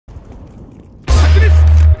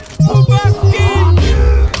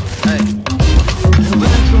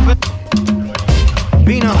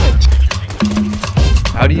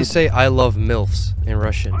How do you say I love MILFs in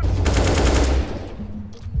Russian?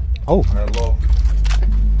 Oh. I love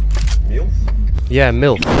MILF? Yeah,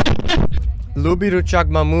 MILF. Lubi ruchak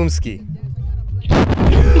mamumski.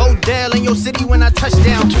 Odell in your city when I touch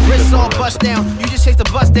down. Wrists all bust down. You just chase the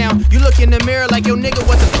bus down. You look in the mirror like your nigga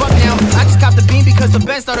was a fuck now. I just copped the beam because the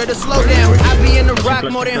band started to slow down. I be in the rock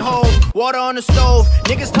more than home. Water on the stove.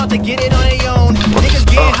 Niggas taught to get it on their own. Niggas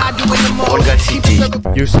getting high doing the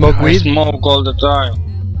most. You smoke weed? I smoke all the time.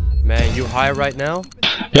 Man, you high right now?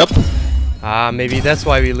 Yep. Ah, maybe that's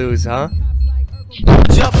why we lose, huh?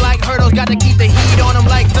 Jump like hurdles. Got to keep the heat on them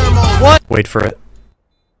like thermals. What? Wait for it.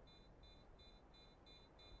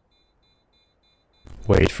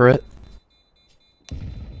 Wait for it.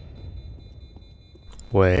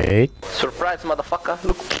 Wait. Surprise, motherfucker.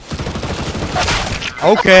 Look.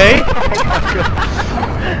 Okay.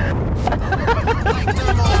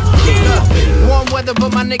 Warm weather,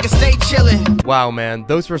 but my niggas stay chillin'. Wow, man,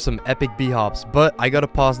 those were some epic bhops, but I gotta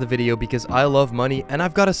pause the video because I love money and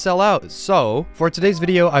I've gotta sell out. So, for today's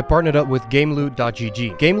video, I partnered up with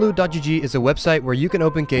gameloot.gg. Gameloot.gg is a website where you can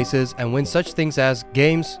open cases and win such things as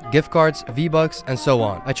games, gift cards, V-Bucks, and so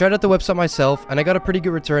on. I tried out the website myself and I got a pretty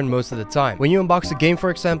good return most of the time. When you unbox a game,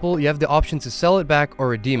 for example, you have the option to sell it back or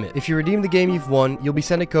redeem it. If you redeem the game you've won, you'll be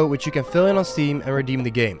sent a code which you can fill in on Steam and redeem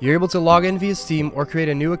the game. You're able to log in via Steam or create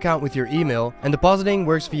a new account with your email, and depositing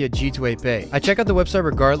works via G2A Pay. I check out the website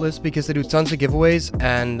regardless because they do tons of giveaways,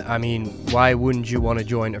 and I mean, why wouldn't you want to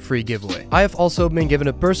join a free giveaway? I have also been given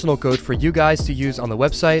a personal code for you guys to use on the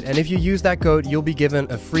website, and if you use that code, you'll be given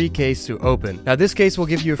a free case to open. Now, this case will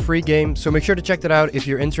give you a free game, so make sure to check that out if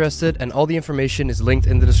you're interested, and all the information is linked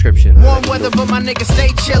in the description. Warm weather, but my niggas stay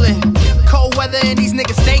chillin'. Cold weather, and these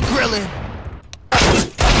niggas stay grillin'.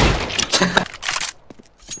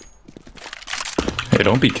 Hey,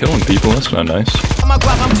 don't be killing people, that's not nice.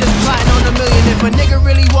 I'm just plotting on a million. If a nigga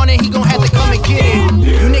really want it, he gon' have to come and get it.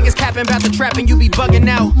 You niggas capping about the trap and you be bugging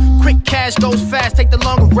out. Quick cash goes fast, take the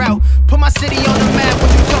longer route. Put my city on the map, what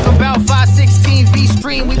you talking about? 516 V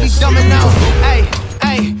stream, we be dumbing out.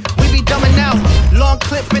 Hey, we be dumbing out. Long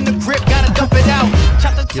clip in the grip, gotta dump it out.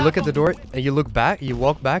 You look at the door and you look back, you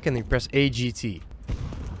walk back and you press AGT.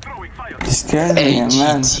 This guy, man.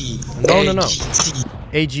 No.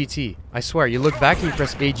 AGT. I swear, you look back and you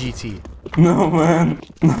press AGT. No, man.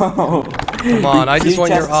 No. Come on, I just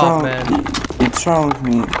want your off, man. It's wrong with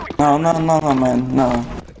me. No, man. No.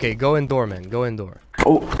 Okay, go indoor, man. Go indoor.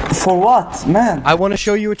 Oh, for what, man? I want to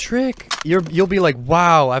show you a trick. You'll be like,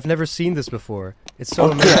 wow, I've never seen this before. It's so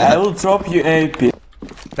okay, amazing. I will drop you AP.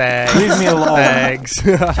 Thanks. Leave me alone. Thanks. Shut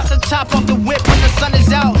the top off the whip when the sun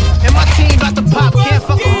is out. And my team about to pop, can't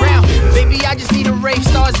fuck around. Baby, I just need a rave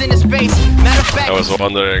stars in the space. Matter of fact, I was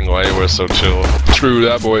wondering why you were so chill. True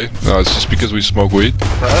that, boy. No, it's just because we smoke weed.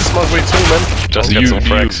 I smoke weed too, man. Just do get you some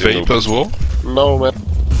frags, vape as well? No, man.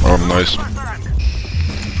 Oh, nice.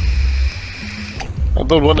 I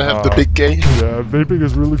don't want to have the big gay. Yeah, vaping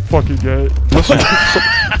is really fucking gay.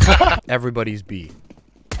 Everybody's B.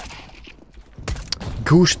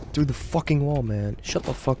 Goosh through the fucking wall, man. Shut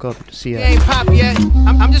the fuck up, CS. ain't pop yet.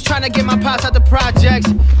 I'm just trying to get my pops out the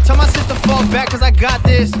projects. Tell my sister fall back cause I got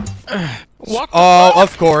this. What? Oh,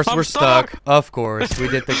 of course, we're stuck. Of course, we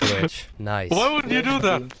did the glitch. Nice. Why would you do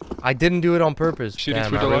that? I didn't do it on purpose.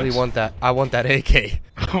 Damn, I really want that. I want that AK.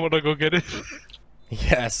 I wanna go get it.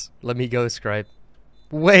 Yes, let me go, Scribe.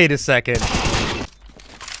 Wait a second.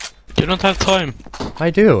 You don't have time. I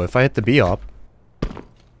do, if I hit the B-op.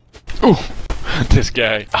 Ooh. This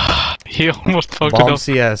guy. He almost fucked it up.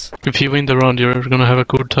 MattCS. If you win the round, you're gonna have a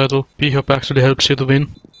good title. bhop actually helps you to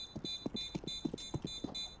win.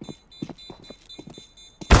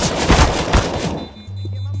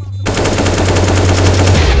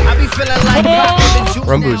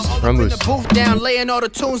 Run boost. Down, laying all the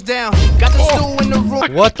tunes down. Got the stool in the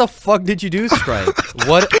room. What the fuck did you do, Scribe?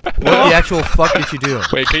 What the actual fuck did you do?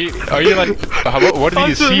 Wait, are you like, what do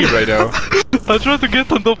you see right now? I tried to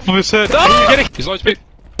get on top of his head. He's on speed.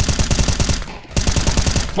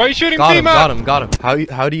 Why are you shooting me, man? Got him.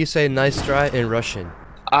 How do you say nice try in Russian?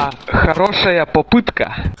 Хорошая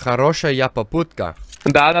попытка. Хорошая попытка.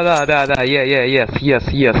 Да,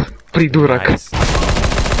 yes. Придурок. Nice.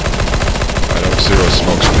 I don't zero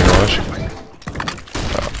smokes in the garage.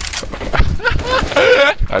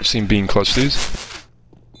 I've seen Bean clutch these.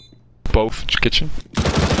 Both kitchen.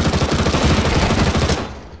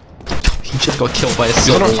 He just got killed by a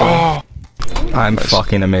silver one. Oh. I'm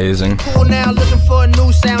fucking amazing. Cool now, looking for a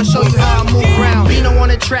new sound, show you how I move around. Bino on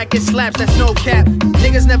the track, it slaps, that's no cap.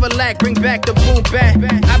 Niggas never lack, bring back the boom back.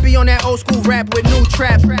 I be on that old school rap with new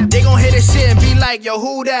trap. They gon' hit this shit and be like, yo,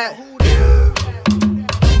 who that?